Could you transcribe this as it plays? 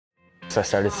I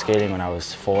started skating when I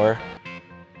was 4.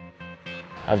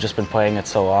 I've just been playing it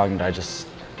so long that I just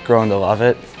grown to love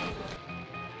it.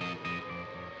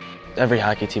 Every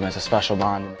hockey team has a special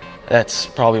bond. That's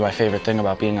probably my favorite thing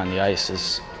about being on the ice,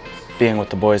 is being with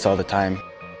the boys all the time.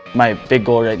 My big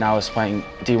goal right now is playing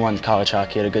D1 college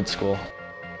hockey at a good school.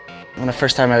 When the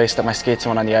first time I laced up my skates and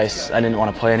went on the ice, I didn't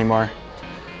want to play anymore.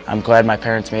 I'm glad my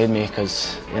parents made me,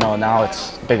 because now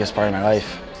it's the biggest part of my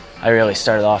life. I really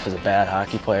started off as a bad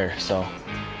hockey player, so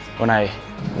when I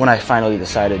finally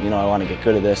decided, I want to get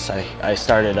good at this, I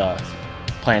started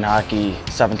playing hockey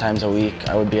 7 times a week.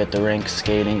 I would be at the rink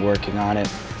skating, working on it,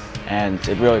 and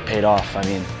it really paid off. I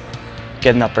mean,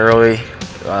 getting up early,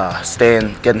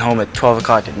 getting home at 12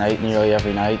 o'clock at night nearly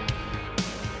every night.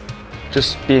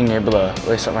 Just being able to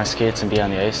lace up my skates and be on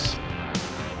the ice,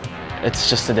 it's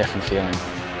just a different feeling.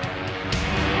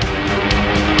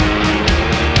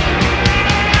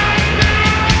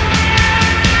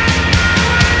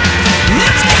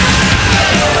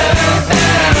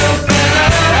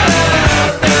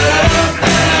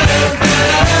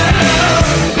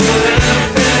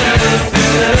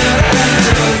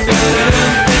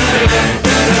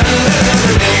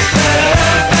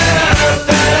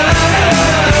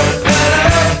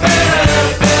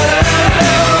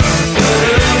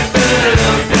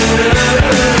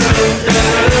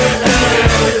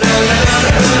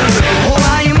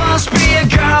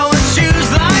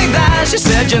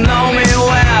 You know me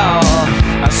well.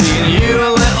 I've seen you,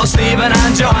 little Stephen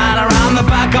and Joanna around the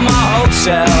back of my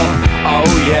hotel. Oh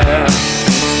yeah.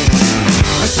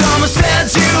 Someone said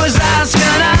you was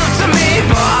asking out to me,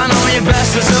 but I know you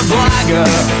best as a blagger.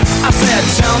 I said,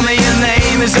 tell me your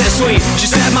name, is it sweet?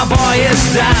 She said, my boy is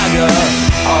Dagger.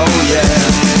 Oh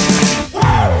yeah.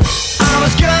 I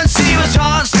was good, she was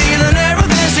hot, stealing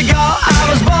everything she got.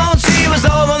 I was bold, she was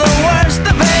over the worst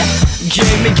of it. Give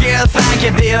me gear, thank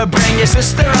you dear. Bring your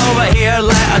sister over here,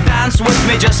 let her dance with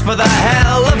me just for the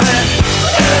hell of it.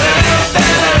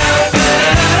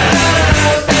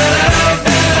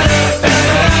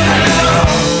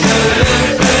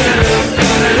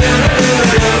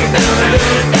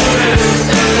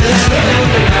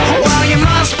 Well, you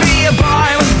must be a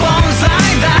boy with bones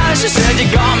like that. She said you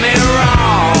got me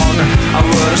wrong. I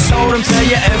would've sold him to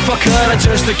you if I could've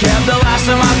just kept the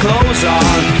last of my clothes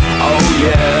on. Oh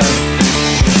yeah.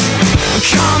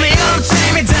 Call me up,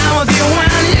 take me down with you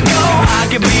when you go. I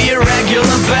could be your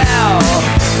regular belle,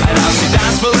 and I'll see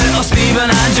dance for little Stephen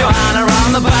and Joanna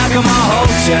around the back of my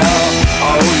hotel.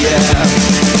 Oh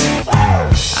yeah.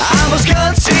 I was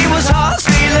good, she was hot,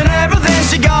 stealing everything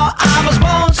she got. I was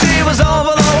bold, she was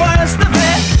over the worst of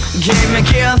it. Give me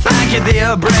gear, thank you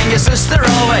dear. Bring your sister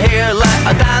over here, let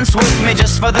her dance with me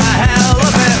just for the hell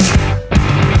of it.